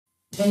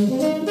This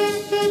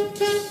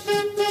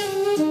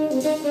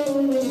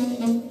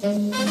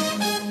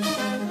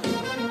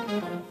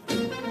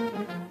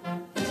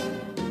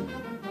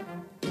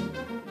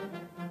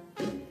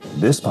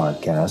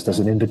podcast is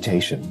an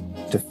invitation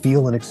to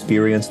feel and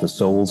experience the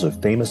souls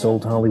of famous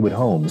old Hollywood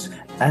homes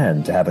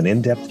and to have an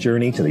in-depth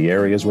journey to the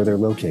areas where they're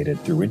located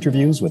through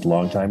interviews with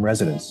longtime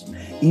residents.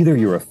 Either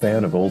you're a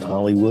fan of old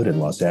Hollywood and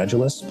Los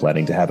Angeles,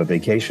 planning to have a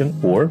vacation,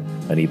 or,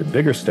 an even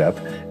bigger step,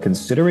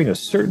 considering a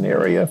certain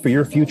area for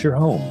your future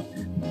home.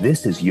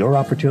 This is your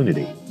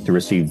opportunity to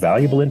receive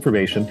valuable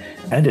information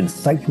and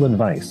insightful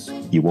advice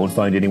you won't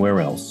find anywhere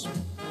else.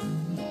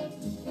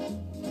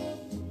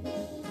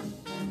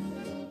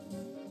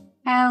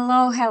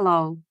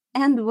 Hello,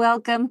 and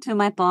welcome to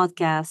my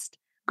podcast.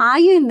 Are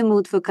you in the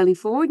mood for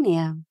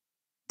California?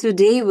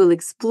 Today we'll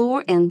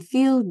explore and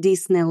feel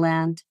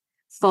Disneyland,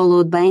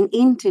 followed by an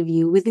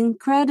interview with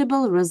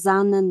incredible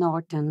Rosanna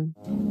Norton.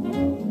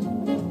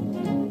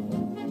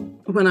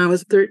 When I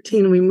was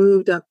 13, we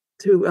moved up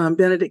to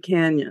Benedict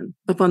Canyon,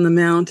 up on the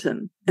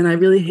mountain, and I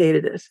really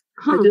hated it.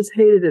 I just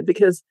hated it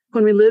because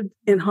when we lived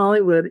in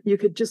Hollywood, you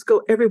could just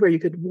go everywhere. You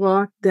could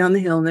walk down the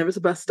hill, and there was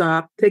a bus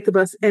stop, take the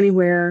bus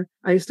anywhere.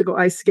 I used to go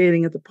ice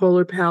skating at the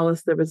Polar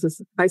Palace. There was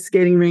this ice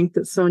skating rink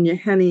that Sonia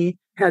Henney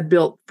had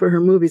built for her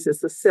movies. It's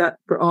the set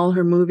for all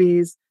her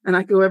movies, and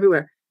I could go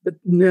everywhere. But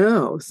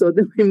no. So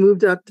then we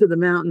moved up to the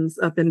mountains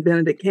up in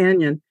Benedict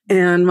Canyon.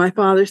 And my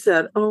father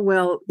said, oh,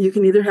 well, you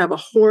can either have a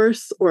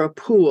horse or a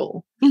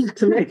pool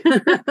to make,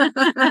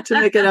 to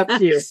make it up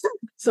to you.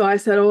 So I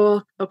said,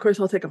 oh, of course,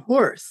 I'll take a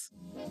horse.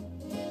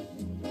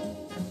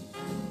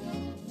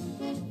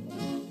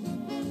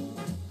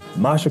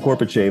 Masha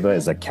Korpacheva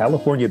is a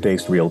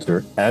California-based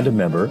realtor and a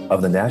member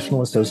of the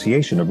National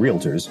Association of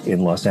Realtors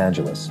in Los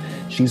Angeles.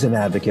 She's an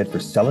advocate for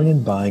selling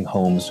and buying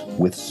homes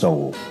with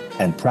soul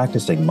and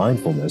practicing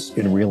mindfulness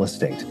in real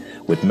estate.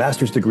 With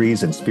master's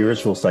degrees in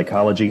spiritual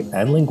psychology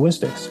and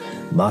linguistics,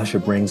 Masha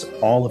brings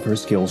all of her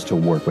skills to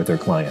work with her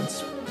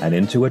clients. An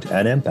intuit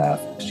and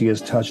empath, she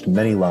has touched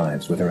many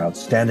lives with her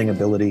outstanding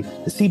ability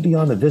to see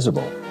beyond the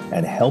visible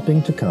and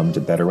helping to come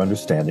to better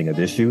understanding of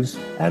issues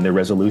and their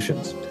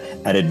resolutions.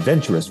 An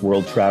adventurous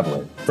world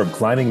traveler, from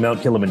climbing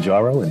Mount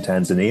Kilimanjaro in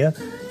Tanzania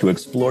to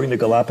exploring the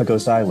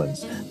Galapagos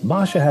Islands,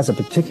 Masha has a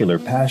particular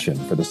passion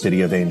for the City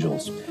of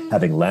Angels.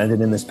 Having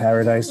landed in this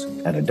paradise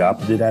and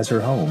adopted it as her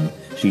home,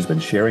 she's been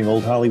sharing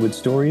old Hollywood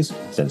stories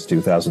since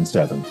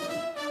 2007.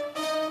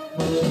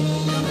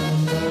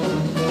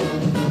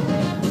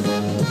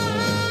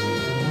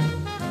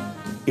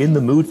 In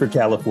the mood for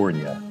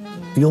California,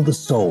 feel the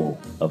soul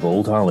of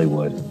old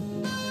Hollywood.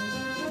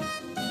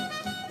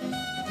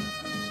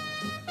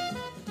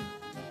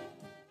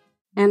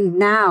 And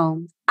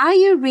now, are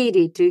you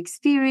ready to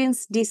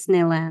experience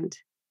Disneyland?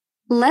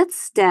 Let's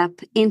step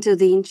into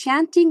the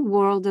enchanting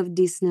world of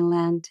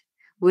Disneyland,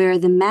 where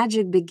the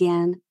magic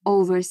began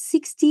over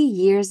 60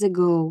 years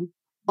ago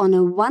on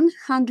a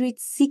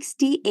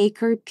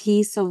 160-acre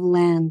piece of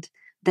land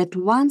that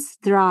once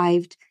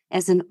thrived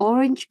as an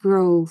orange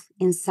grove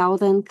in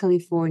Southern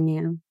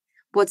California.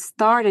 What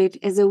started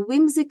as a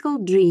whimsical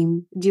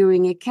dream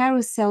during a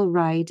carousel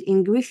ride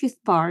in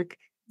Griffith Park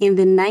in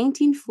the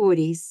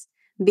 1940s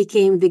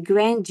became the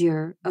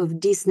grandeur of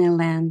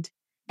Disneyland,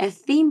 a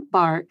theme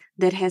park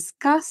that has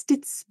cast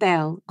its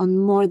spell on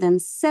more than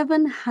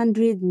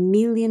 700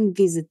 million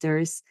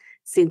visitors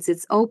since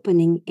its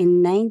opening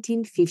in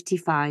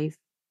 1955.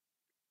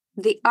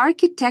 The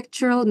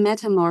architectural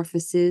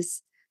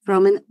metamorphosis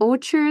from an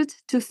orchard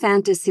to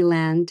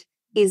Fantasyland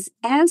is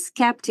as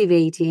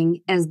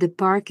captivating as the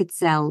park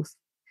itself.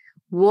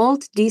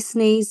 Walt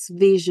Disney's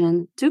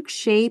vision took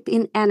shape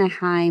in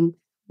Anaheim,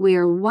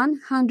 where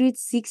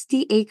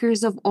 160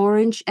 acres of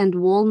orange and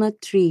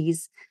walnut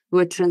trees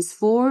were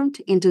transformed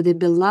into the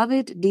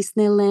beloved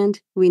Disneyland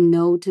we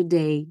know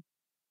today.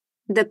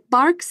 The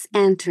park's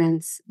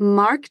entrance,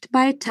 marked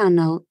by a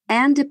tunnel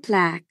and a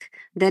plaque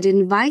that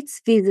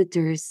invites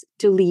visitors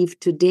to leave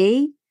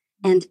today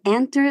and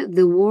enter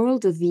the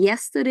world of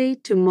yesterday,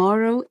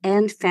 tomorrow,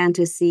 and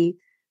fantasy,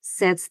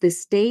 sets the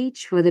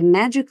stage for the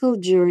magical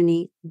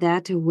journey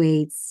that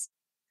awaits.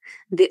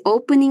 The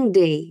opening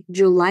day,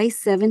 July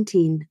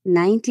 17,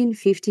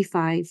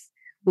 1955,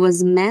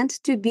 was meant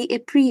to be a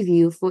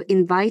preview for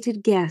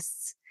invited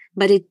guests,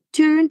 but it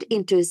turned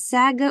into a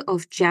saga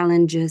of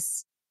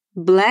challenges.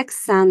 Black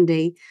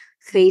Sunday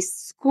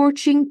faced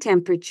scorching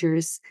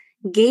temperatures,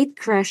 gate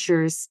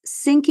crashers,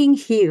 sinking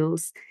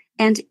hills,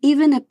 and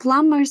even a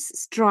plumber's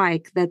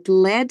strike that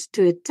led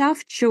to a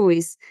tough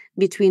choice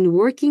between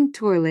working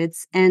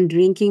toilets and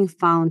drinking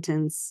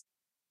fountains.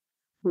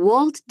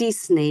 Walt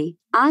Disney,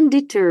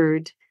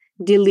 undeterred,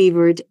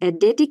 delivered a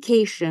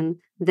dedication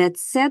that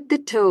set the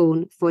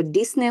tone for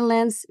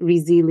Disneyland's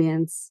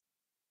resilience.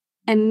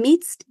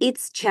 Amidst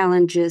its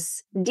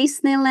challenges,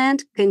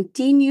 Disneyland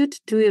continued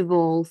to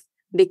evolve,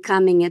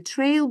 becoming a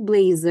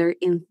trailblazer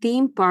in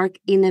theme park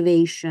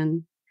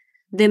innovation.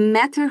 The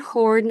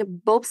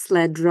Matterhorn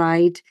bobsled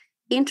ride,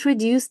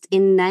 introduced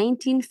in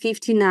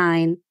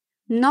 1959,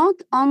 not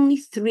only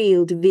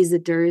thrilled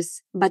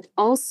visitors, but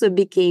also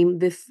became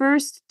the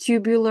first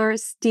tubular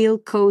steel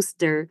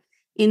coaster,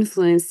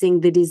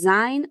 influencing the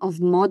design of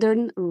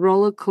modern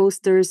roller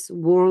coasters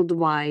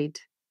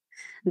worldwide.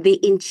 The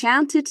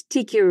Enchanted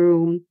Tiki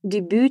Room,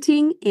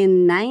 debuting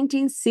in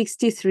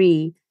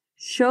 1963,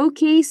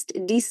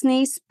 showcased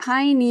Disney's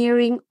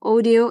pioneering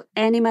audio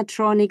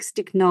animatronics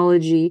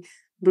technology,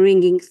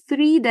 bringing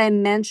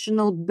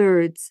three-dimensional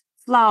birds,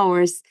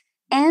 flowers,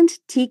 and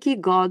tiki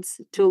gods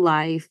to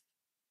life.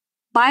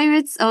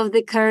 Pirates of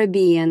the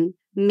Caribbean,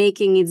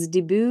 making its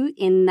debut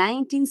in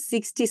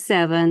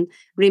 1967,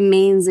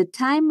 remains a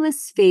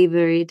timeless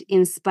favorite,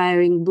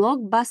 inspiring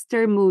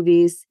blockbuster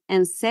movies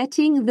and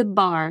setting the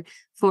bar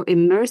for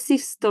immersive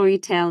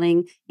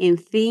storytelling in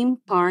theme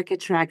park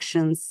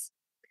attractions.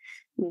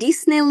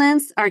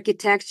 Disneyland's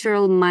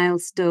architectural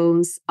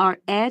milestones are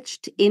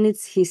etched in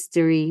its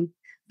history,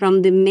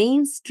 from the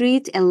Main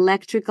Street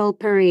Electrical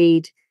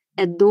Parade,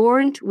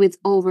 adorned with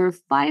over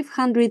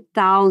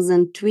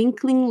 500,000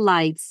 twinkling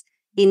lights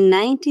in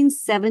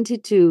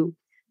 1972,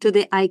 to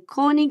the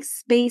iconic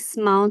Space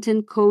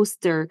Mountain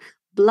coaster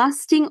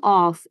blasting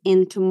off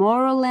in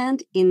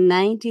Tomorrowland in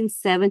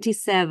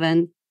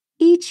 1977.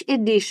 Each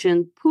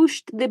edition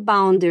pushed the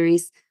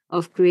boundaries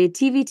of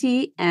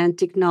creativity and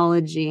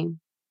technology.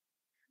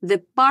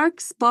 The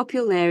park's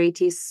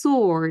popularity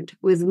soared,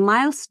 with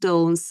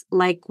milestones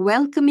like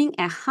welcoming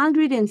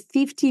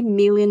 150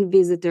 million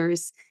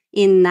visitors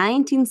in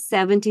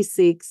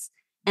 1976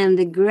 and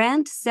the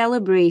grand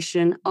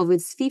celebration of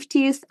its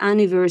 50th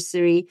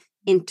anniversary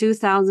in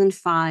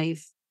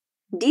 2005.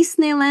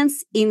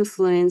 Disneyland's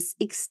influence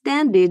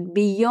extended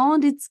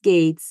beyond its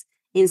gates,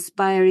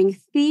 inspiring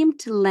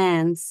themed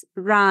lands,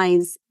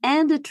 rides,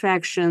 and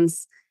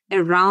attractions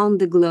around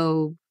the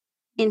globe.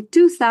 In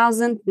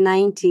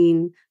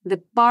 2019,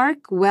 the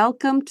park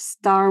welcomed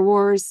Star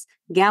Wars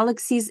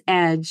Galaxy's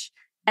Edge,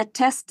 a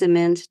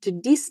testament to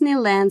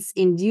Disneyland's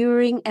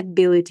enduring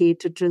ability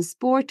to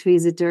transport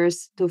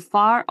visitors to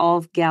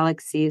far-off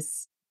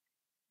galaxies.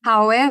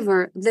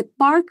 However, the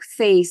park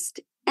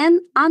faced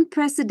an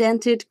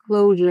unprecedented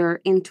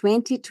closure in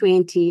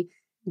 2020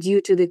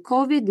 due to the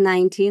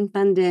COVID-19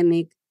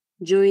 pandemic,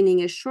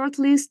 joining a short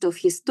list of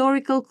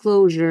historical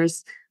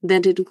closures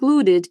that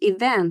included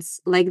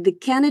events like the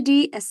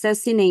Kennedy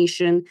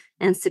assassination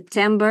and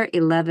September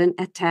 11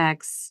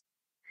 attacks.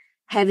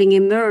 Having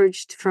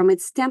emerged from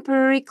its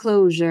temporary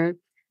closure,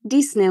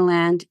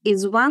 Disneyland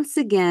is once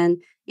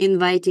again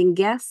inviting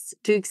guests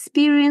to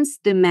experience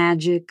the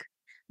magic.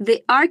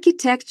 The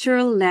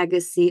architectural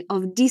legacy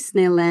of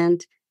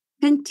Disneyland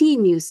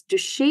continues to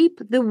shape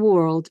the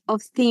world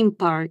of theme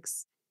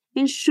parks,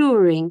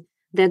 ensuring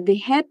that the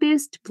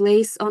happiest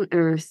place on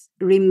earth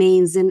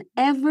remains an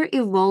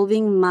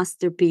ever-evolving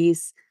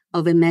masterpiece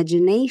of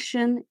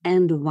imagination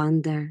and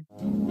wonder.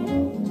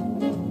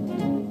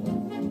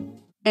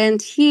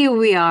 And here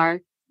we are.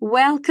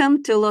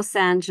 Welcome to Los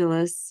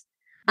Angeles.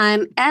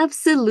 I'm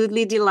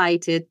absolutely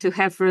delighted to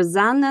have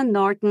Rosanna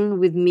Norton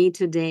with me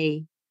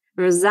today.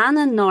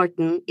 Rosanna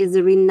Norton is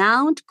a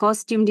renowned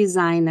costume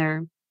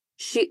designer.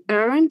 She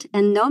earned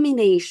a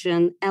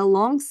nomination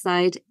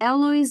alongside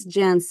Elois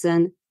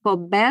Jenssen for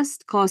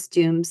Best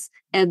Costumes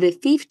at the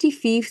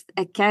 55th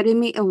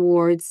Academy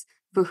Awards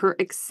for her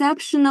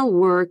exceptional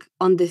work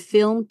on the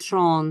film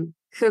Tron.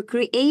 Her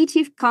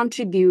creative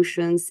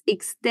contributions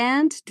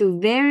extend to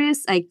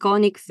various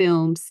iconic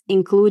films,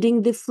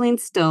 including The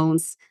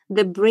Flintstones,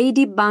 the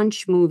Brady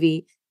Bunch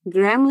Movie,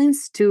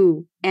 Gremlins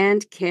 2,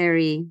 and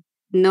Carrie.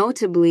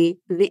 Notably,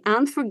 the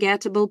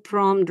unforgettable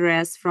prom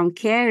dress from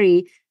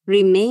Carrie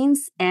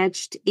remains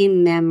etched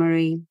in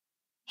memory.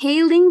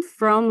 Hailing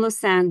from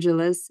Los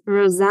Angeles,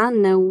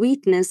 Rosanna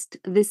witnessed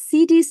the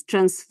city's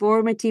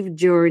transformative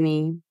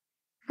journey.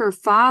 Her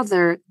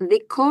father,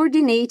 the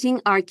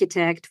coordinating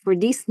architect for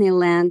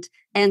Disneyland,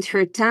 and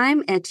her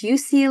time at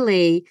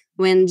UCLA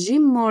when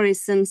Jim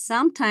Morrison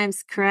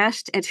sometimes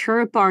crashed at her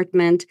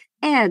apartment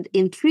add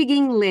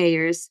intriguing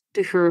layers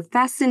to her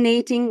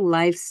fascinating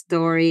life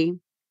story.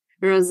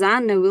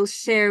 Rosanna will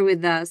share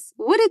with us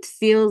what it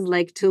feels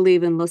like to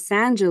live in Los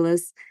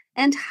Angeles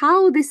and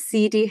how the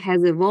city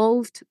has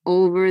evolved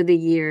over the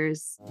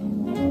years.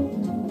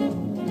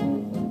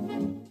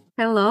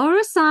 Hello,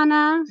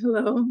 Rosanna.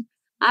 Hello.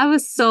 I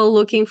was so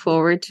looking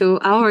forward to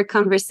our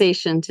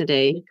conversation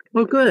today.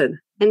 Well, good.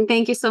 And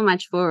thank you so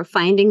much for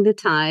finding the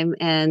time.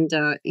 And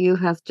you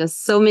have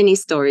just so many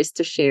stories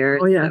to share.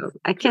 Oh, yeah. So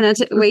I cannot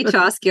wait to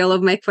ask you all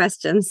of my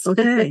questions.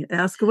 Okay,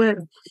 ask away.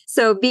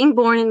 So being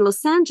born in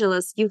Los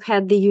Angeles, you've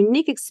had the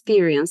unique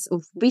experience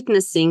of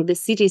witnessing the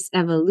city's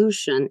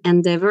evolution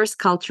and diverse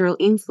cultural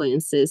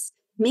influences.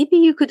 Maybe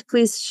you could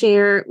please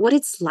share what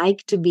it's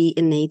like to be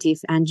a native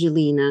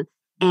Angelina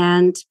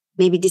and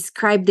maybe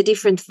describe the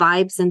different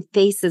vibes and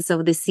faces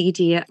of the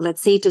city,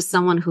 let's say to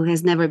someone who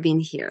has never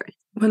been here.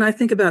 When I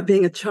think about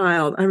being a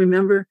child, I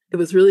remember it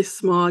was really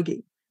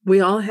smoggy.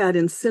 We all had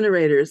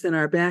incinerators in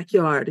our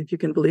backyard, if you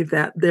can believe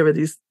that. There were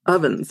these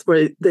ovens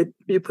where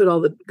you put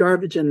all the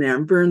garbage in there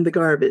and burned the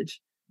garbage.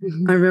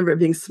 I remember it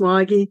being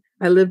smoggy.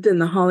 I lived in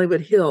the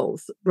Hollywood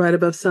Hills, right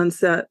above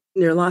Sunset,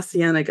 near La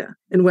Cienega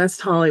in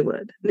West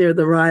Hollywood, near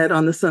the riot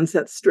on the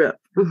Sunset Strip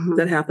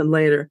that happened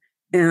later.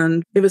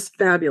 And it was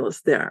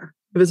fabulous there.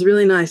 It was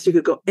really nice. You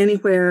could go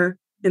anywhere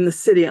in the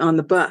city on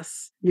the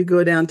bus. You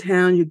go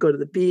downtown, you go to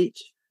the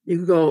beach, you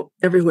could go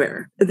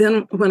everywhere. And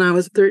then when I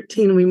was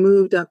 13, we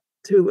moved up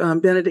to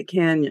Benedict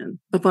Canyon,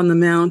 up on the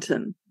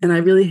mountain, and I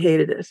really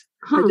hated it.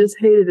 I just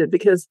hated it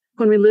because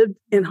when we lived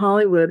in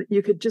Hollywood,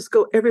 you could just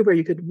go everywhere.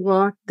 You could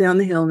walk down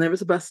the hill and there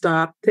was a bus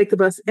stop, take the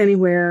bus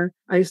anywhere.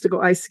 I used to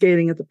go ice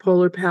skating at the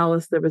Polar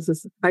Palace. There was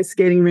this ice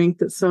skating rink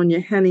that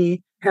Sonia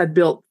Henney had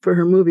built for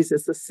her movies.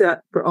 It's a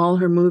set for all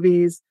her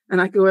movies,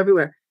 and I could go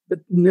everywhere. But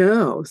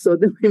no. So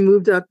then we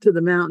moved up to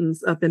the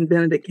mountains up in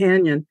Benedict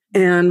Canyon.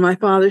 And my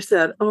father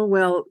said, oh,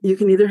 well, you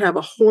can either have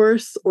a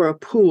horse or a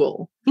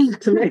pool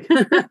to make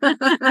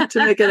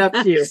it up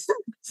to you.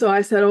 So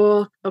I said,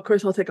 oh, of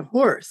course, I'll take a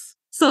horse.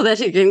 So that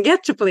you can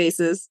get to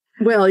places.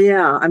 Well,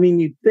 yeah, I mean,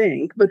 you'd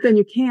think, but then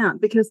you can't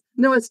because,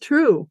 no, it's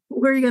true.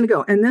 Where are you going to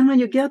go? And then when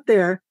you get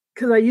there,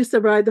 because I used to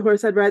ride the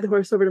horse, I'd ride the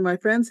horse over to my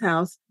friend's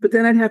house, but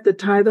then I'd have to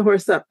tie the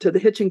horse up to the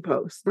hitching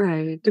post.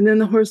 Right. And then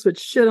the horse would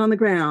shit on the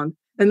ground.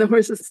 And the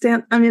horses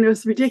stand, I mean, it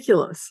was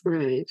ridiculous.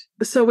 Right.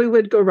 So we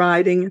would go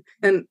riding.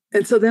 And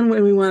so then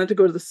when we wanted to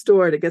go to the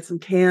store to get some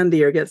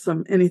candy or get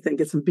some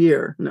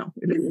beer. No,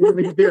 we didn't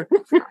really get beer.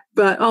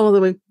 But all the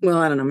way, well,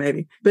 I don't know,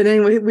 maybe. But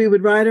anyway, we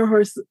would ride our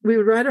horses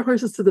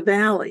to the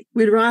valley.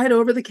 We'd ride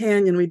over the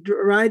canyon. We'd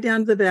ride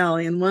down to the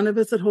valley. And one of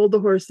us would hold the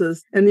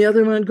horses and the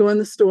other one would go in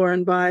the store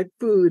and buy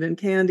food and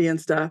candy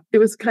and stuff. It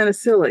was kind of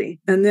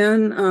silly. And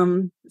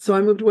then, so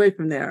I moved away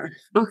from there.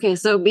 Okay,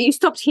 but you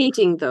stopped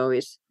hating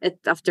those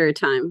after a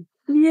time.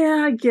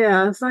 Yeah, I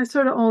guess. I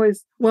sort of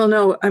always, well,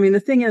 no, I mean, the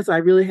thing is, I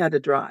really had to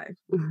drive.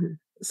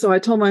 So I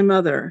told my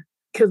mother,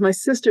 because my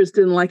sisters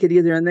didn't like it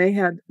either, and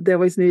they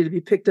always needed to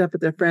be picked up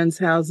at their friends'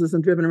 houses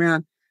and driven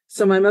around.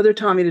 So my mother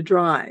taught me to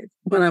drive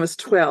when I was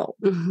 12.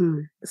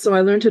 So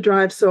I learned to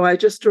drive. So I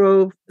just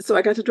drove. So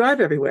I got to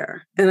drive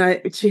everywhere. And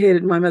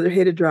my mother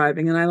hated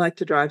driving, and I liked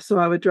to drive. So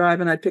I would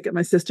drive and I'd pick up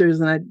my sisters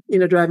and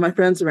I'd, drive my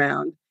friends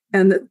around.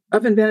 And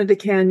up in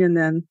Benedict Canyon,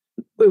 then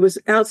it was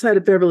outside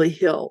of Beverly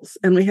Hills.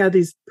 And we had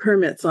these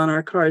permits on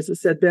our cars that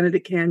said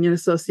Benedict Canyon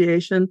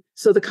Association.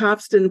 So the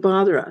cops didn't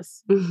bother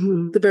us.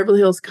 The Beverly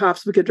Hills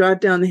cops, we could drive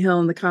down the hill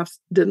and the cops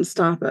didn't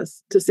stop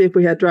us to see if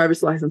we had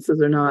driver's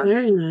licenses or not.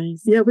 Very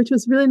nice. Yeah, which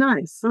was really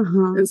nice.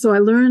 And so I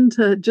learned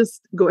to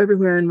just go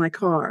everywhere in my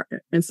car,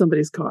 in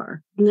somebody's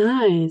car.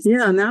 Nice.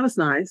 Yeah, and that was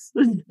nice.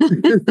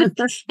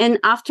 And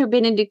after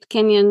Benedict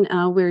Canyon,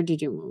 where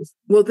did you move?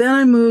 Well, then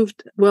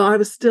I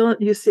was still at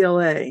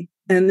UCLA.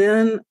 And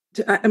then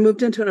I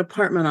moved into an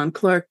apartment on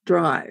Clark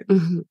Drive,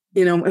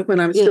 when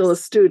I was still a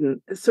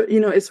student. So,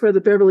 it's where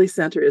the Beverly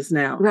Center is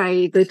now.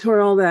 Right. They tore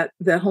all that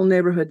whole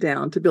neighborhood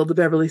down to build the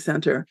Beverly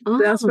Center. Oh.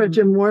 That's where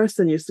Jim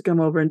Morrison used to come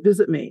over and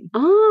visit me.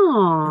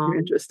 Oh. If you're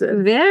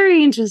interested.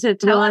 Very interested.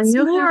 Tell us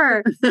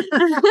more.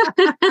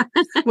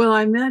 Well,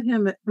 I met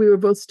him. We were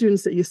both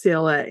students at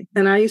UCLA.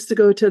 And I used to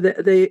go to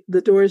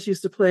the Doors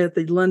used to play at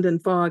the London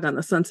Fog on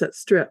the Sunset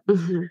Strip.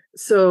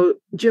 So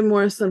Jim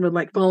Morrison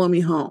would follow me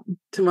home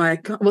to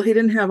he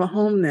didn't have a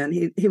home then.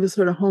 He was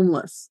sort of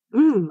homeless,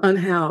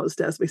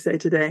 unhoused, as we say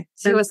today.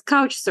 So he was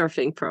couch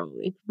surfing,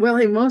 probably. Well,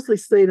 he mostly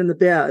stayed in the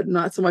bed,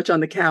 not so much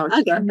on the couch.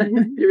 Okay.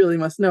 You really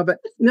must know. But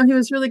no, he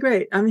was really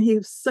great. I mean, he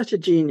was such a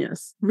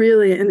genius,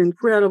 really an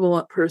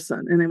incredible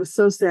person. And it was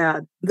so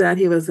sad that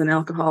he was an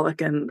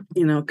alcoholic and,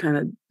 kind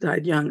of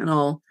died young and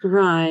all.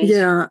 Right.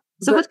 Yeah.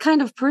 So what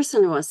kind of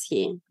person was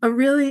he? A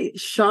really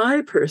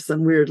shy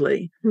person,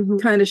 weirdly.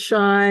 Kind of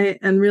shy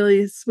and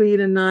really sweet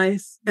and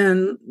nice.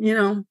 And,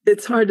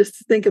 it's hard to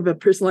think of a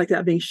person like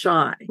that being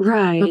shy.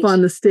 Right. Up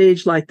on the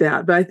stage like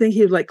that. But I think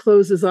he'd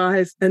close his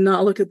eyes and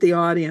not look at the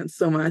audience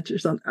so much or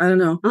something. I don't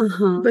know.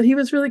 But he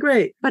was really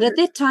great. But at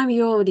that time,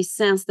 you already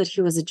sensed that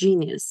he was a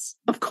genius.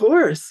 Of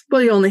course.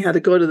 Well, he only had to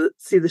go to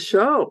see the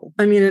show.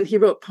 I mean, and he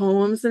wrote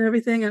poems and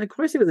everything. And of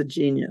course, he was a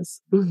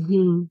genius.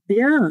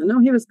 Yeah. No,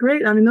 he was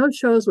great. I mean, those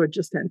shows were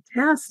just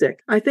fantastic.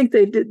 I think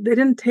they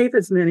didn't tape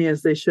as many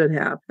as they should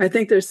have. I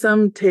think there's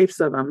some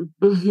tapes of them.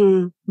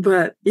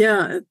 But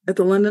yeah, at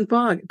the London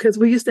Fog, because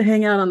we used to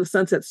hang out on the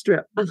Sunset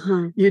Strip.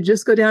 You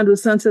just go down to the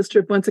Sunset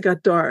Strip once it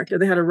got dark.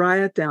 They had a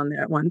riot down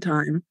there at one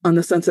time on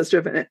the Sunset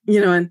Strip. And,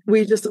 and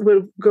we just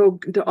would go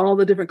to all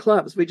the different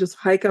clubs. We just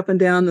hike up and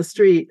down the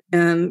street.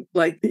 And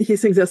he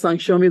sings that song,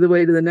 Show Me the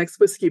Way to the Next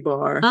Whiskey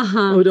Bar.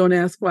 Oh, don't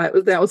ask why.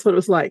 That was what it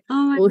was like.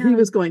 Oh, he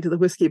was going to the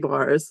whiskey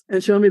bars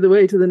and show me the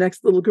way to the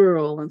next little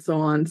girl and so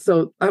on.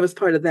 So I was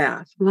part of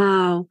that.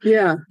 Wow.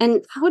 Yeah.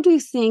 And how do you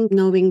think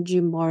knowing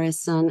Jim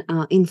Morrison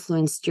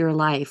influenced your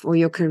life or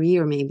your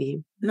career,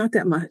 maybe? Not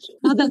that much.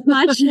 Not that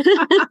much.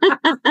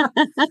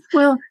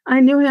 Well, I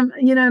knew him,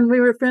 and we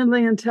were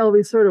friendly until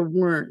we sort of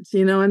weren't,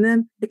 and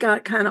then it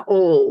got kind of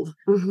old.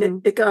 Mm-hmm.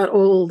 It got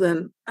old,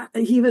 and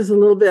he was a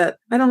little bit,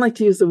 I don't like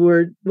to use the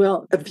word,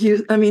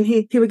 abuse. I mean,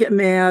 he would get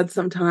mad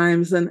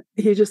sometimes, and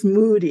he just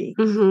moody,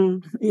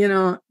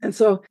 and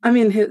so, I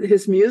mean,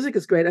 his music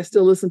is great. I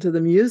still listen to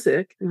the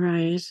music.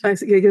 Right. I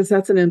guess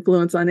that's an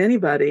influence on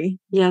anybody.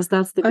 Yes,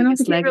 that's the biggest I don't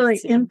think he really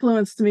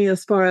influenced me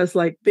as far as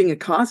like being a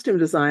costume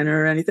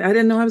designer or anything. I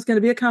didn't know I was going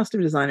to be a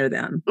costume designer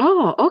then.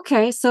 Oh,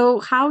 okay. So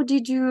how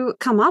did you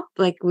come up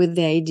with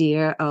the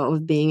idea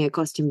of being a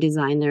costume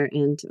designer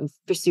and of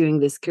pursuing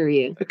this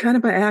career? Kind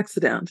of by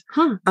accident.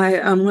 Huh.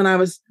 When I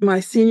was my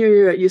senior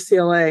year at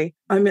UCLA,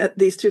 I met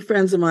these two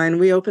friends of mine.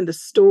 We opened a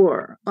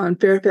store on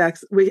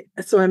Fairfax.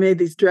 So I made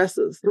these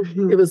dresses.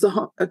 Mm-hmm. It was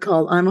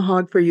called "I'm a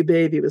Hog for You,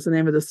 Baby." Was the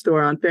name of the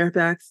store on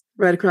Fairfax,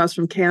 right across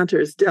from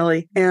Cantor's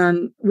Deli.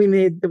 And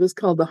it was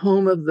called the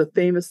home of the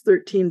famous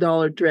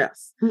 $13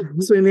 dress.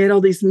 Mm-hmm. So we made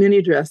all these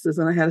mini dresses,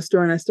 and I had a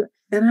store,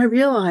 and I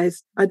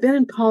realized I'd been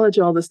in college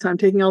all this time,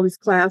 taking all these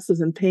classes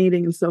and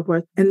painting and so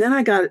forth. And then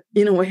I got,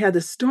 we had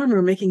this store and we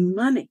were making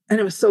money. And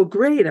it was so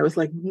great. I was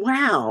like,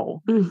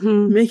 wow,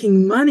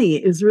 making money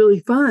is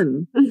really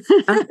fun.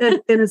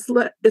 and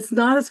it's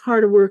not as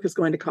hard a work as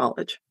going to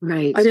college.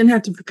 Right. I didn't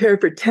have to prepare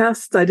for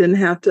tests. I didn't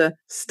have to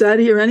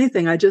study or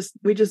anything.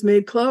 We just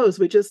made clothes.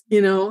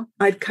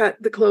 I'd cut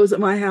the clothes at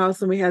my house,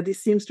 and we had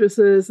these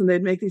seamstresses, and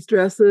they'd make these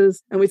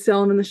dresses, and we'd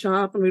sell them in the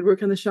shop, and we'd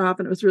work in the shop,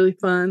 and it was really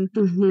fun.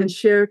 Mm-hmm. And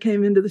Cher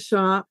came into the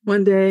shop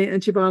one day,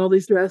 and she bought all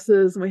these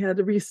dresses, and we had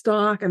to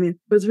restock. I mean,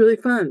 it was really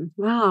fun.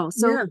 Wow.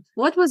 So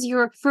what was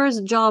your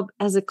first job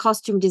as a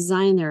costume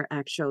designer,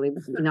 actually,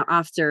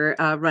 after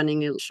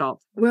running a shop?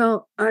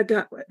 Well, I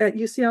got at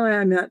UCLA,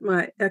 I met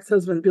my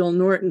ex-husband, Bill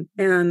Norton,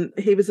 and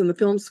he was in the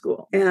film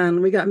school,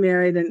 and we got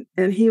married,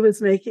 and he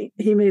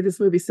made this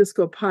movie,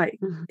 Cisco Pike.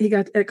 Mm-hmm. He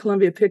got at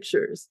Columbia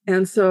Pictures.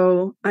 And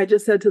so I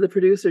just said to the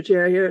producer,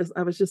 Jerry Ayers,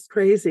 I was just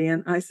crazy.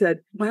 And I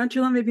said, why don't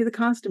you let me be the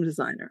costume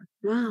designer?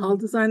 Wow. I'll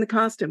design the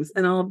costumes,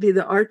 and I'll be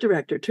the art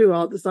director too.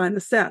 I'll design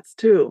the sets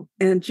too.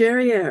 And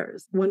Jerry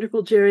Ayers,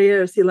 wonderful Jerry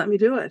Ayers, he let me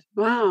do it.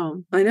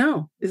 Wow. I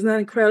know. Isn't that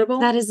incredible?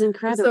 That is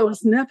incredible. So it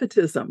was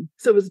nepotism.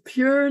 So it was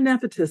pure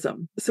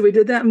nepotism. So we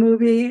did that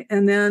movie,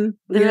 and then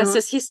the rest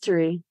is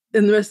history.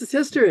 And the rest is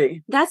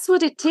history. That's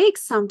what it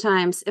takes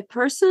sometimes. A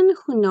person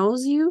who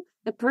knows you,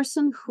 a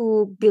person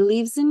who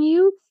believes in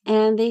you,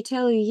 and they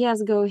tell you,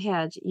 yes, go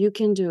ahead. You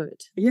can do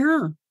it.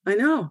 Yeah, I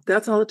know.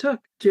 That's all it took.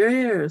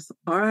 Jerry Ayers,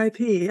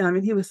 R.I.P. I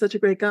mean, he was such a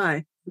great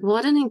guy.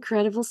 What an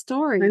incredible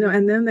story. I know.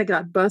 And then they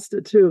got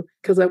busted too,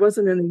 because I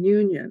wasn't in the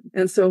union.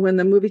 And so when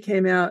the movie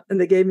came out and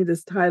they gave me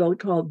this title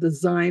called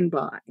Design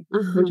By,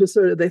 which is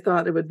they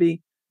thought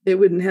it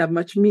wouldn't have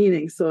much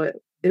meaning. So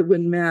it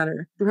wouldn't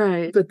matter.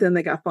 Right. But then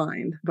they got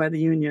fined by the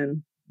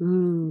union.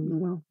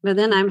 Well, but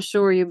then I'm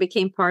sure you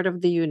became part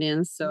of the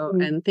union. So,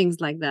 and things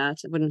like that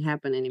wouldn't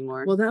happen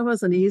anymore. Well, that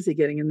wasn't easy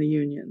getting in the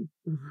union.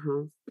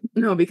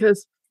 No,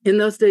 because in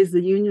those days,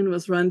 the union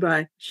was run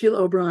by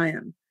Sheila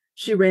O'Brien.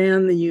 She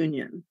ran the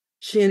union.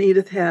 She and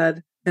Edith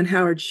Head and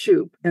Howard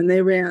Shoup, and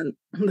they ran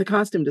the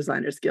Costume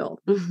Designers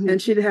Guild.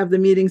 And she'd have the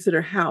meetings at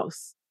her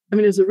house. I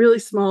mean, it was a really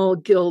small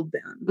guild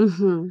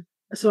then.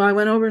 So I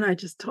went over and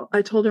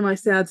I told her my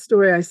sad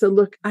story. I said,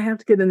 look, I have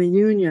to get in the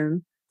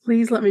union.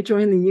 Please let me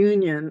join the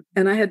union.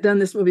 And I had done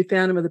this movie,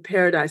 Phantom of the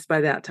Paradise,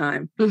 by that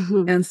time.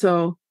 And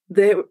so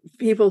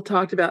people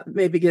talked about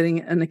maybe getting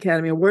an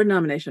Academy Award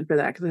nomination for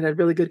that because it had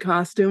really good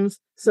costumes.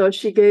 So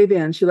she gave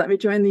in. She let me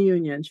join the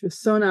union. She was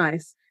so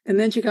nice. And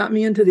then she got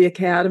me into the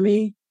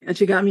academy.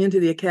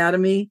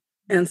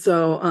 And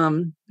so,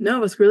 no,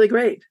 it was really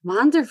great.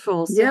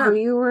 Wonderful. So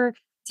you were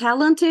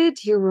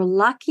talented, you were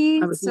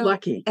lucky. I was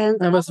lucky. And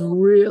I was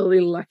really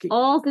lucky.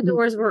 All the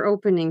doors were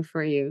opening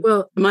for you.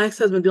 Well, my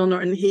ex-husband, Bill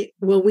Norton,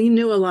 we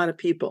knew a lot of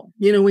people.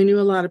 We knew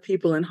a lot of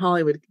people in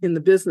Hollywood in the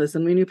business,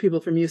 and we knew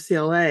people from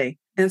UCLA.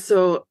 And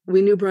so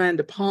we knew Brian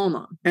De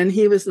Palma, and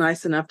he was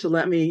nice enough to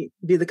let me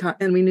be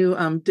and we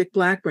knew Dick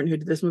Blackburn, who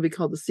did this movie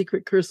called The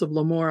Secret Curse of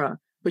Lamora,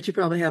 which you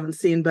probably haven't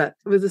seen, but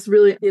it was this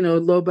really,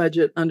 low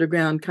budget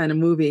underground kind of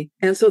movie.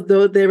 And so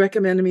they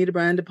recommended me to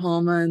Brian De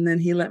Palma, and then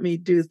he let me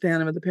do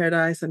Phantom of the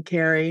Paradise and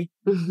Carrie,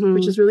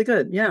 which is really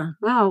good. Yeah.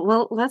 Wow.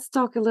 Well, let's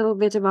talk a little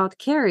bit about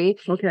Carrie.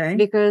 Okay.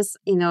 Because,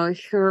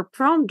 her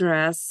prom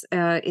dress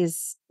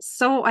is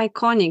so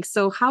iconic.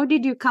 So how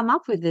did you come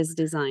up with this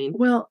design?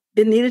 Well,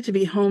 it needed to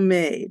be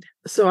homemade.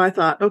 So I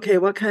thought, okay,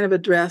 what kind of a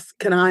dress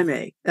can I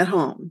make at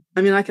home?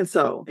 I mean, I can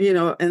sew,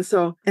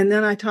 and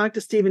then I talked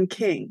to Stephen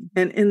King,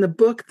 and in the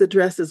book, the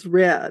dress is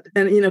red.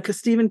 And, because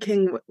Stephen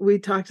King, we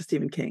talked to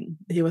Stephen King.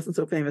 He wasn't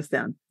so famous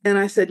then. And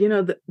I said,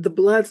 the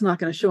blood's not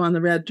going to show on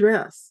the red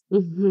dress.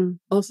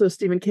 Also,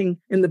 Stephen King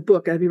in the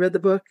book. Have you read the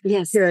book?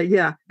 Yes. Carrie,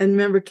 yeah. And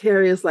remember,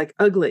 Carrie is like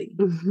ugly.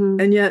 Mm-hmm.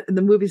 And yet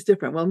the movie's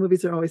different. Well,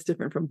 movies are always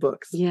different from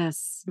books.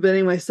 Yes. But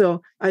anyway,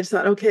 so I just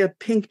thought, okay, a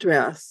pink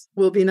dress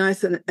will be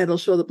nice and it'll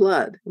show the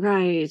blood.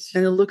 Right.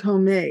 And it'll look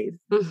homemade.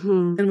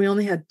 Mm-hmm. And we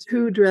only had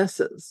 2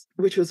 dresses,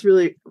 which was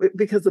really,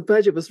 because the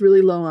budget was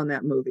really low on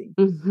that movie.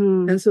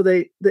 Mm-hmm. And so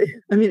they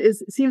I mean, it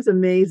seems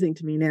amazing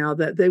to me now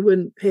that they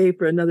wouldn't pay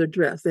for another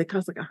dress. They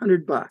cost like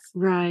 $100.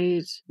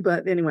 Right.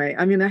 But anyway,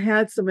 I mean, I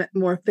had some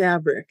more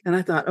fabric and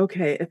I thought,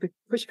 okay, if it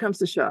push comes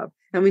to shove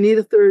and we need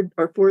a 3rd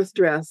or 4th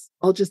dress,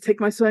 I'll just take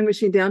my sewing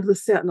machine down to the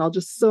set and I'll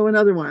just sew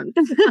another one.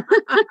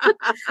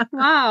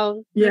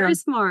 Wow. Yeah. Very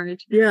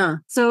smart. Yeah.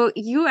 So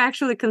you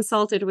actually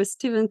consulted with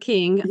Stephen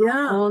King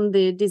on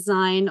the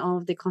design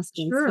of the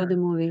costumes for the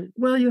movie.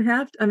 Well, you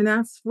have to, I mean,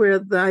 that's where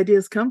the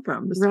ideas come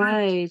from. The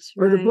script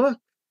or the book.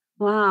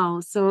 Wow.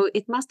 So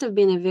it must have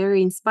been a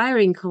very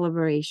inspiring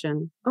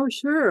collaboration. Oh,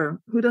 sure.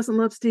 Who doesn't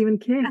love Stephen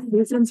King?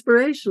 He's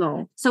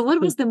inspirational. So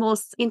what was the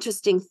most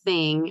interesting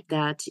thing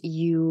that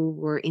you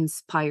were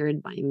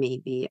inspired by,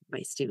 maybe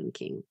by Stephen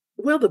King?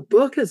 Well, the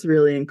book is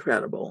really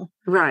incredible.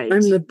 Right. I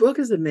mean, the book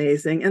is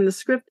amazing. And the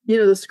script,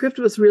 the script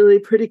was really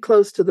pretty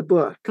close to the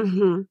book.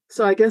 Mm-hmm.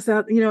 So I guess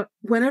that,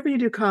 whenever you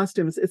do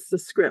costumes, it's the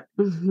script.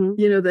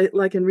 Mm-hmm. They,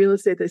 like in real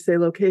estate, they say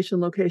location,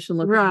 location,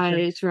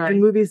 location. Right. In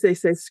movies, they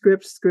say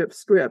script, script,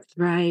 script.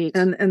 Right.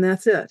 And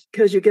that's it.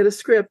 Because you get a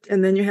script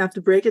and then you have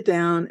to break it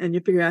down and you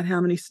figure out how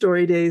many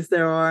story days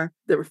there are.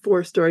 There were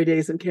 4 story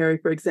days in Carrie,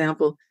 for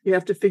example. You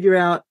have to figure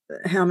out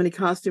how many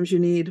costumes you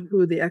need,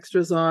 who the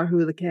extras are,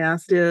 who the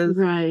cast is.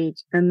 Right.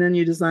 And then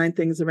you design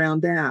things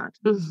around that.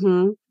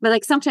 Mm-hmm. But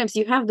like sometimes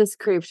you have the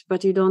script,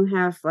 but you don't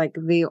have like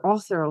the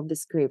author of the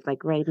script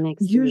like right next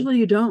to you. Usually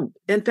you don't.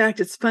 In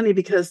fact, it's funny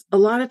because a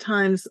lot of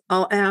times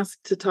I'll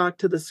ask to talk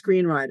to the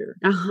screenwriter.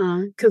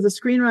 Because the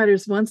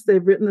screenwriters, once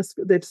they've written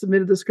they've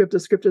submitted the script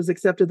is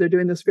accepted, they're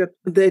doing the script,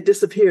 they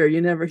disappear.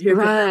 You never hear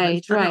from them.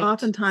 Right. And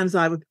oftentimes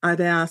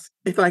I'd ask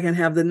if I can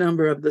have the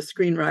number of the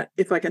screenwriter,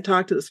 if I can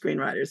talk to the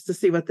screenwriters to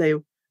see what they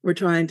were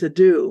trying to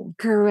do.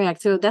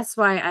 Correct. So that's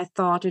why I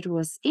thought it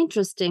was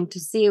interesting to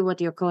see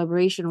what your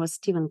collaboration with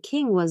Stephen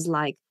King was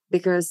like,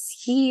 because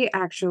he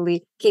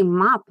actually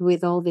came up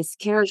with all these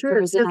characters.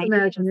 Sure, his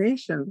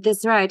imagination.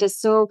 That's right.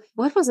 So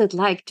what was it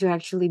like to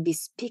actually be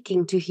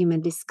speaking to him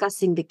and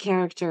discussing the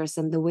characters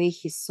and the way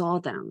he saw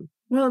them?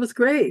 Well, it was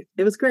great.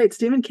 It was great.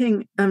 Stephen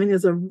King, I mean,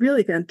 is a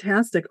really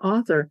fantastic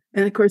author.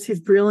 And of course, he's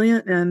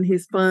brilliant and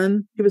he's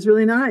fun. He was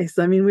really nice.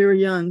 I mean, we were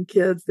young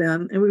kids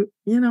then. And we,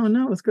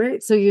 it was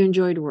great. So you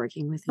enjoyed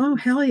working with him? Oh,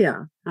 hell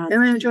yeah.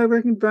 And I enjoy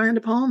working with Brian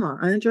De Palma.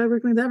 I enjoy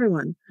working with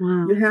everyone.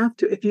 Wow. You have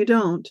to. If you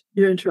don't,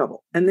 you're in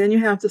trouble. And then you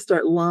have to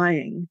start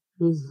lying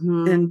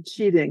and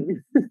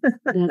cheating.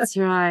 That's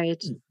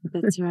right.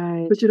 That's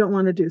right. But you don't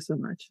want to do so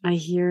much. I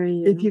hear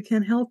you. If you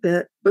can help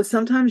it. But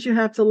sometimes you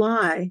have to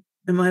lie.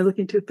 Am I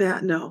looking too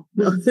fat? No.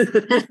 Does this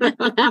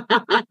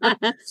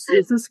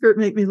skirt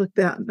make me look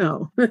fat?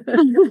 No.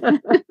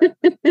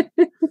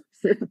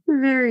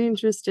 Very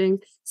interesting.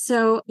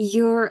 So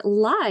your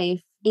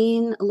life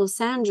in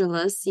Los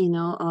Angeles,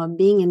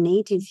 being a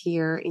native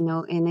here,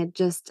 and it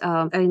just,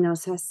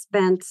 has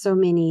spent so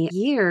many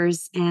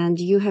years and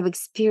you have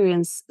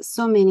experienced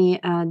so many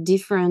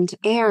different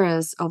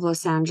eras of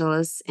Los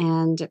Angeles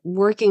and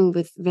working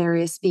with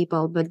various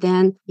people. But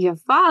then your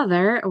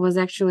father was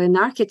actually an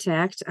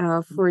architect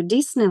for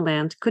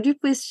Disneyland. Could you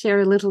please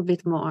share a little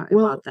bit more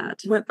about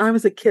that? When I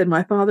was a kid,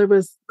 my father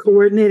was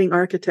coordinating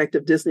architect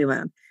of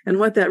Disneyland. And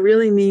what that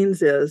really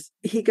means is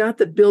he got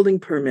the building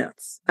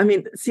permits. I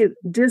mean, see,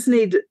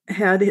 Disney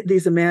had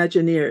these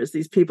Imagineers,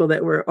 these people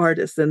that were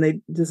artists, and they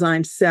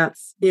designed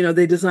sets.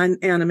 They designed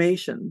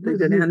animation. They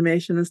did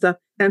animation and stuff.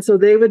 And so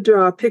they would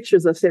draw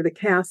pictures of, say, the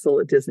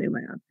castle at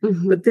Disneyland.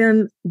 But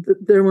then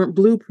there weren't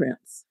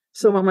blueprints.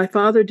 So what my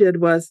father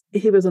did was,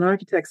 he was an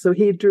architect, so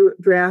he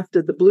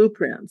drafted the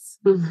blueprints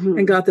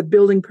and got the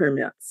building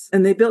permits.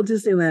 And they built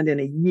Disneyland in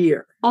a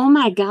year. Oh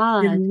my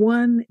God. In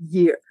 1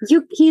 year.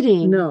 You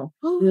kidding? No.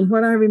 And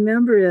what I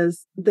remember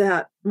is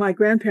that my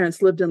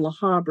grandparents lived in La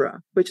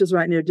Habra, which is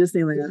right near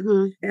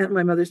Disneyland, and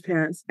my mother's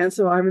parents. And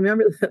so I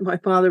remember that my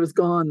father was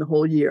gone the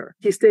whole year.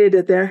 He stayed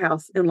at their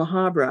house in La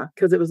Habra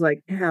because it was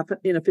like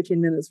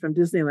 15 minutes from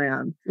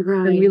Disneyland.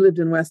 Right. And we lived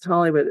in West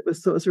Hollywood. It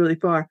was really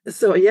far.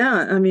 So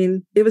yeah, I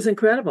mean, it was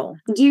incredible.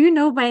 Do you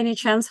know by any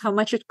chance how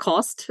much it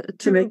cost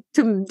to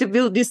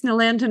build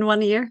Disneyland in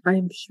 1 year?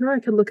 I'm sure I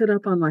could look it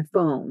up on my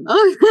phone.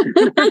 Oh.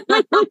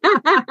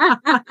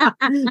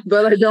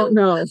 But I don't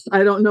know.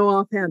 I don't know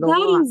offhand.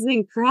 That is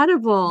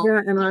incredible.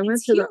 Yeah, and I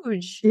went to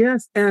huge.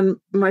 Yes, and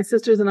my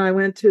sisters and I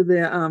went to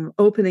the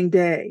opening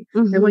day.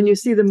 And when you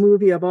see the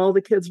movie of all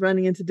the kids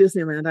running into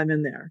Disneyland, I'm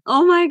in there.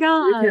 Oh my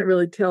God. You can't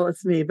really tell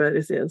it's me, but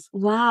it is.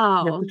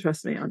 Wow. You have to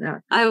trust me on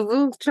that. I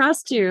will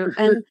trust you.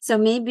 And so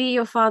maybe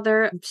your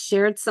father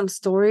shared some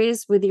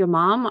stories with your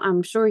mom.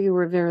 I'm sure you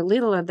were very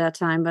little at that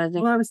time, but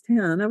well, I was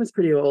 10. I was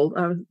pretty old.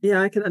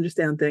 I could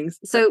understand things.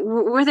 So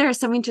were there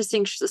some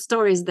interesting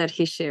stories that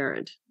he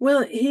shared?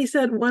 Well, he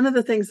said one of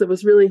the things that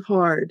was really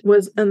hard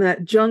was in that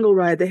that jungle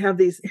ride, they have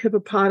these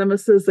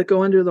hippopotamuses that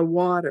go under the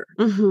water.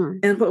 Mm-hmm.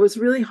 And what was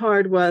really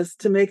hard was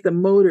to make the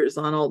motors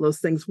on all those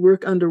things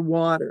work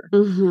underwater.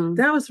 Mm-hmm.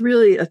 That was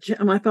really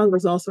my father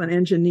was also an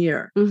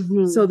engineer.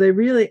 Mm-hmm. So they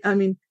really,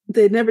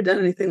 they'd never done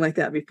anything like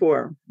that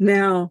before.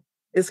 Now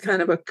it's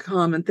kind of a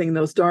common thing,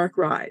 those dark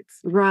rides.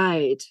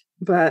 Right.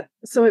 But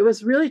so it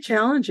was really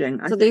challenging.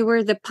 So they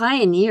were the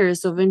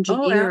pioneers of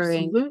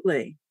engineering. Oh,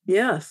 absolutely.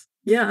 Yes.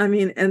 Yeah.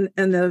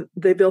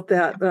 They built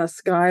that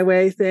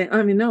Skyway thing.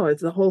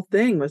 The whole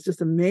thing was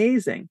just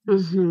amazing.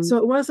 Mm-hmm. So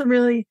it wasn't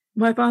really,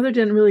 my father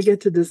didn't really get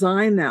to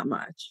design that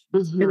much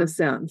in a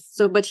sense.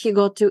 So, but he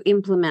got to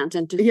implement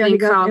and to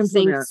think how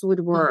things would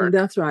work.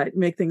 That's right.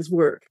 Make things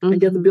work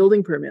and get the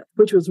building permit,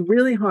 which was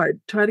really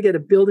hard. Try to get a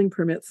building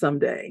permit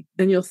someday.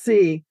 And you'll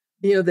see,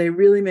 they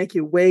really make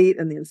you wait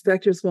and the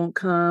inspectors won't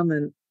come.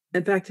 And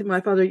in fact, my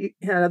father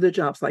had other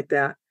jobs like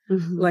that.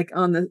 Mm-hmm. Like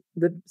on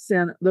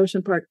the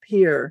Ocean Park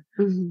Pier,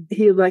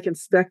 he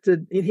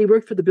inspected, he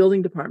worked for the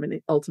building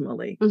department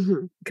ultimately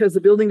because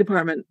the building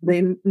department,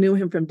 they knew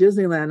him from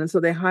Disneyland. And so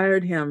they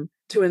hired him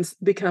to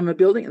become a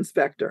building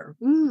inspector.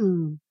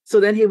 Mm. So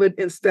then he would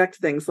inspect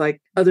things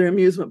like other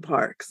amusement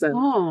parks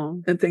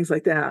and things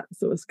like that.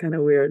 So it's kind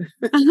of weird.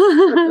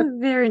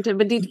 Very interesting.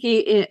 But did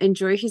he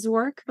enjoy his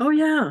work? Oh,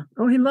 yeah.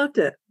 Oh, he loved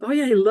it. Oh,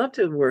 yeah. He loved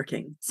it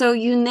working. So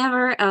you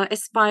never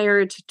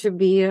aspired to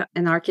be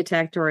an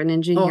architect or an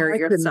engineer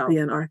yourself? Couldn't be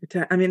an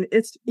architect.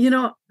 It's,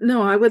 no,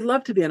 I would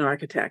love to be an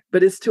architect,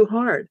 but it's too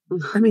hard.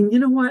 You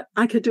know what?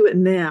 I could do it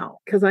now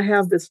because I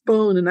have this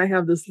phone and I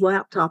have this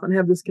laptop and I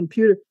have this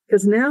computer.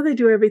 Because now they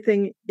do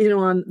everything,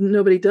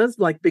 nobody does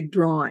like big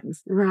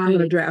drawings on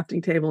a drafting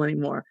table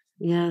anymore.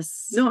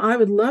 Yes. No, I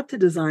would love to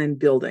design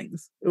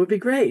buildings. It would be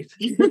great.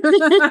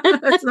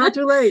 It's not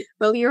too late.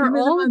 Well, you're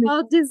all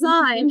about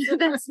design.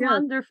 That's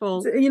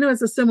wonderful.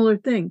 It's a similar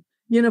thing.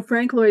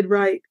 Frank Lloyd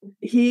Wright,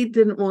 he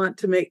didn't want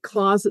to make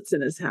closets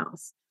in his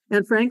house.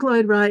 And Frank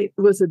Lloyd Wright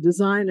was a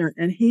designer,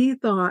 and he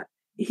thought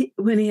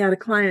when he had a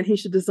client, he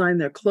should design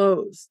their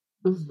clothes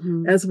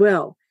as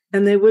well.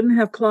 And they wouldn't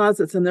have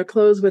closets, and their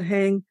clothes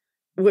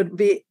would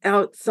be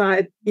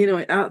outside,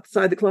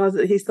 outside the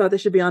closet. He thought they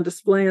should be on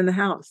display in the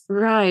house.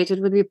 Right. It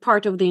would be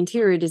part of the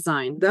interior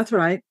design. That's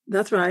right.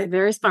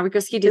 Very smart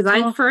because he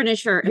designed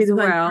furniture as well. He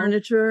designed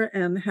furniture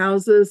and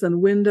houses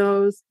and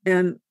windows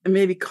and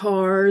maybe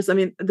cars.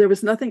 There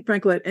was nothing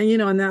Frank Lloyd.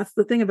 And that's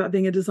the thing about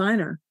being a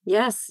designer.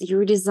 Yes.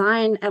 You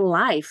design a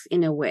life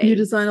in a way. You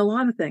design a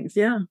lot of things.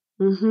 Yeah.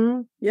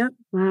 Mm-hmm. Yeah.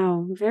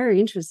 Wow.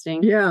 Very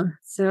interesting. Yeah.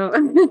 So...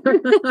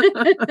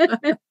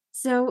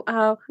 So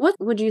what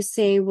would you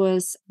say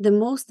was the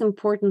most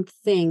important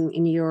thing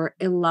in your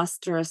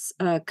illustrious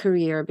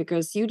career?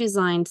 Because you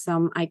designed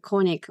some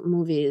iconic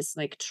movies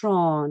like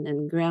Tron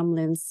and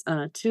Gremlins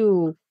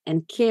 2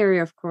 and Carrie,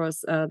 of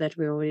course, that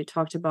we already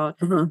talked about.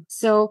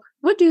 So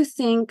what do you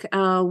think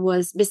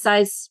was,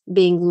 besides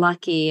being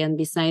lucky and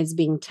besides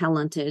being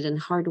talented and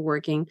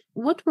hardworking,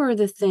 what were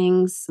the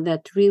things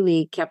that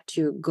really kept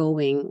you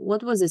going?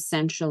 What was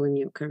essential in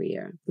your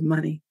career? The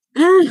money.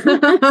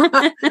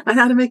 I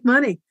had to make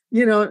money. I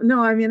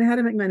had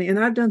to make money, and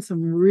I've done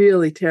some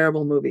really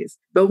terrible movies.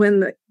 But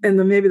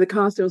maybe the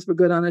costumes were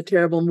good on a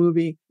terrible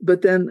movie,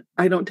 but then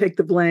I don't take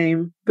the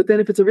blame. But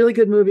then if it's a really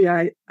good movie,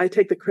 I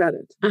take the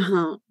credit.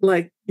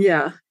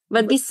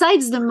 But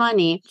besides the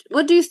money,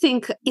 what do you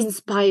think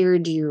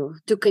inspired you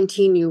to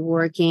continue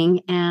working?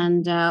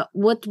 And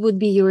what would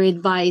be your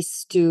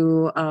advice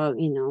to,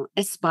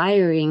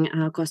 aspiring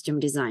costume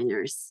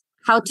designers?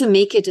 How to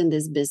make it in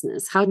this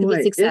business? How to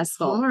be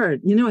successful? It's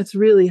hard. It's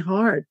really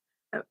hard.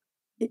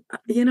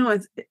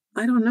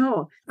 I don't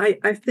know.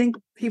 I think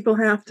people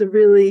have to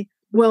really,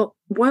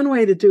 one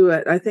way to do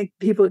it, I think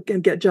people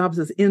can get jobs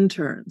as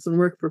interns and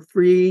work for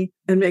free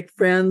and make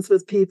friends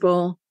with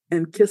people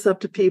and kiss up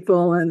to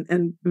people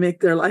and make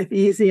their life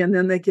easy. And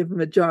then they give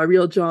them a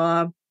real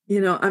job.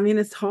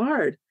 It's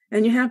hard.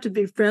 And you have to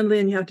be friendly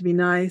and you have to be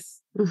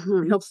nice.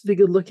 It helps to be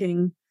good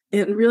looking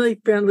and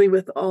really friendly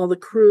with all the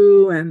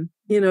crew and,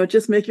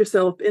 just make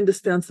yourself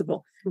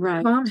indispensable.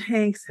 Right. Tom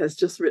Hanks has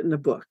just written a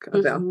book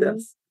about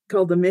this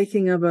called The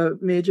Making of a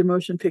Major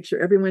Motion Picture.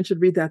 Everyone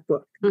should read that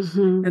book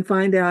and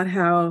find out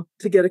how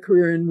to get a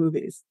career in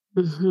movies.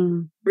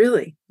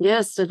 Really?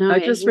 Yes. I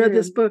just read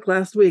this book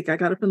last week. I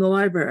got it from the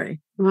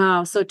library.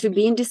 Wow. So to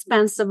be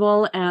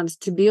indispensable and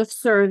to be of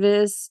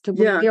service, to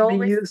be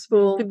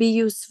useful,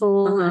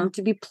 and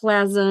to be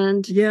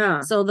pleasant.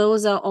 Yeah. So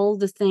those are all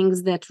the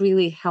things that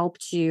really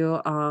helped you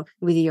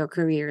with your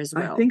career as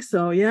well. I think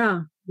so.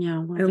 Yeah. Yeah.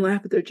 And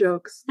laugh at their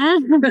jokes.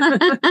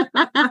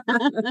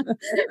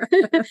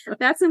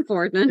 That's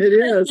important. It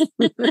is.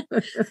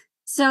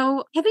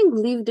 So having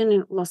lived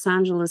in Los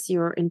Angeles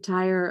your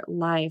entire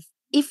life,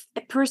 if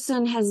a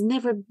person has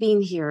never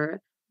been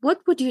here,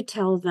 what would you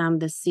tell them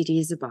the city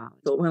is about?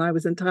 When I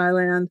was in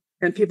Thailand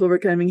and people were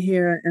coming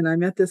here and I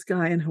met this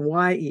guy in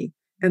Hawaii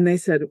and they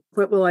said,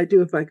 what will I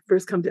do if I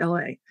first come to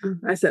LA?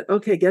 I said,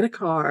 okay, get a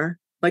car,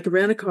 like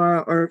rent a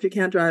car, or if you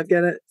can't drive,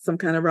 get some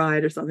kind of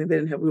ride or something. They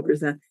didn't have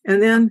Ubers then.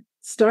 And then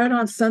start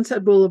on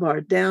Sunset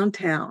Boulevard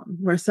downtown,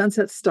 where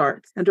Sunset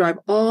starts, and drive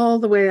all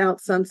the way out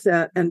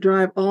Sunset and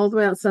drive all the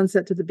way out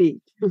Sunset to the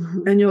beach.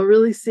 Mhm. And you'll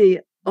really see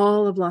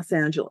all of Los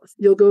Angeles.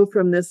 You'll go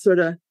from this sort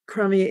of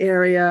crummy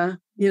area,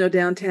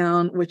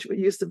 downtown, which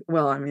used to,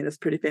 well, I mean, it's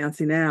pretty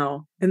fancy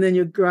now. And then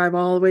you drive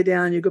all the way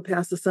down, you go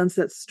past the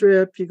Sunset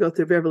Strip, you go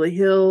through Beverly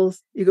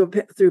Hills, you go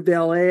through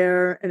Bel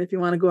Air. And if you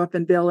want to go up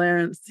in Bel Air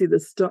and see the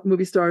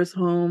movie stars'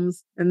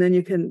 homes, and then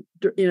you can,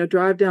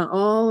 drive down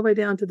all the way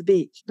down to the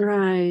beach.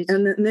 Right.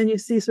 And then you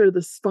see sort of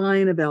the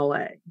spine of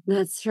LA.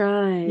 That's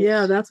right.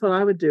 Yeah, that's what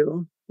I would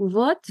do.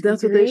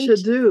 That's what they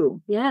should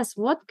do. Yes,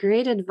 what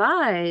great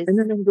advice. And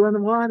then they can go in the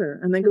water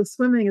and then go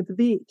swimming at the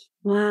beach.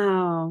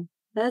 Wow,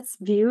 that's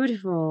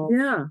beautiful.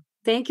 Yeah.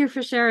 Thank you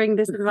for sharing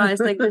this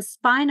advice. Like the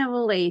spine of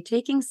LA,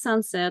 taking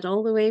Sunset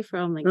all the way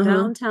from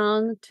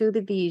downtown to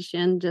the beach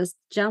and just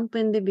jump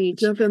in the beach.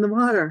 Jump in the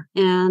water.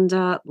 And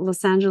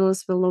Los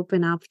Angeles will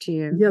open up to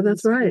you. Yeah,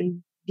 that's right.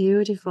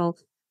 Beautiful.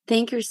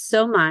 Thank you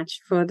so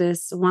much for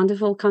this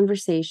wonderful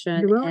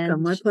conversation. You're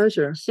welcome. My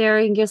pleasure.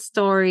 Sharing your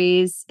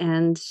stories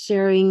and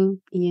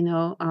sharing,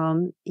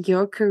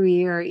 your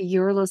career,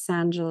 your Los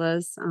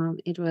Angeles.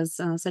 It was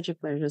such a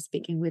pleasure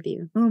speaking with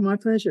you. Oh, my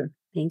pleasure.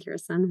 Thank you,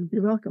 Rosanna.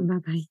 You're welcome.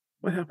 Bye-bye.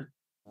 What happened?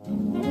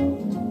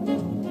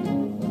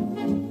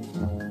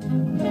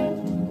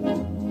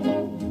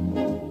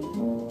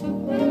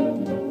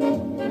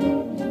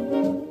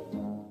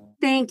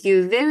 Thank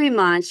you very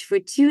much for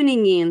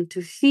tuning in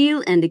to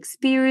feel and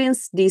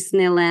experience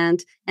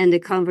Disneyland and a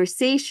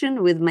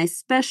conversation with my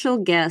special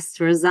guest,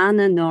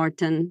 Rosanna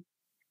Norton.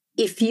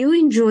 If you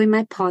enjoy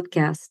my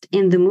podcast,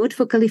 In the Mood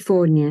for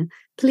California,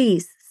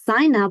 please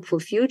sign up for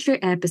future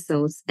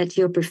episodes at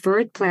your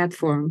preferred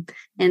platform,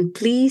 and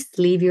please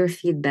leave your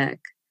feedback.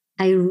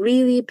 I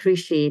really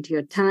appreciate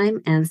your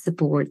time and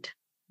support.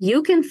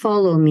 You can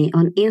follow me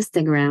on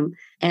Instagram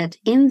at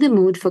In the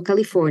Mood for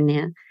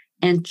California,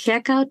 and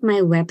check out my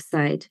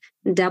website,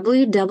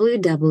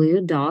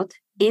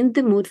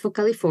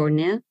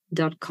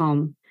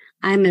 www.inthemoodforcalifornia.com.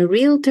 I'm a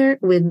realtor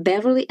with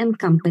Beverly &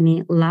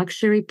 Company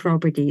Luxury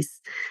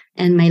Properties,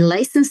 and my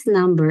license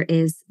number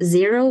is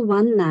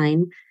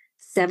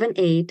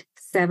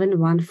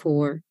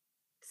 019-78714.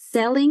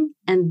 Selling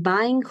and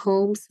buying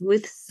homes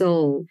with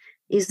soul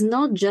is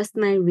not just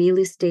my real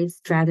estate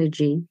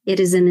strategy. It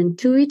is an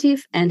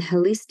intuitive and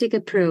holistic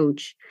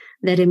approach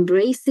that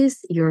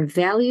embraces your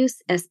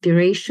values,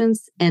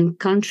 aspirations, and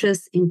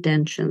conscious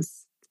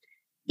intentions.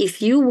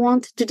 If you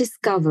want to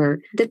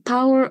discover the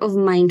power of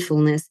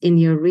mindfulness in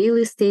your real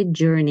estate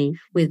journey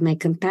with my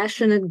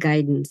compassionate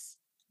guidance,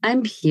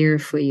 I'm here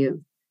for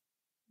you.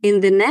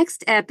 In the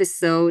next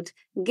episode,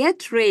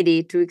 get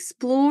ready to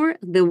explore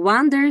the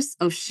wonders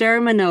of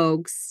Sherman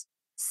Oaks.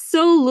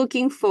 So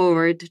looking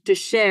forward to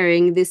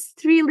sharing this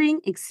thrilling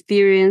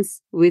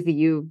experience with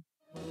you.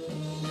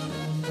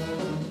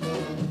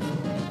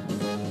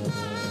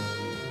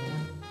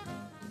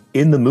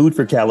 In the Mood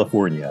for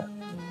California,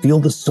 feel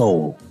the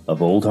soul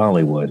of Old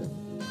Hollywood.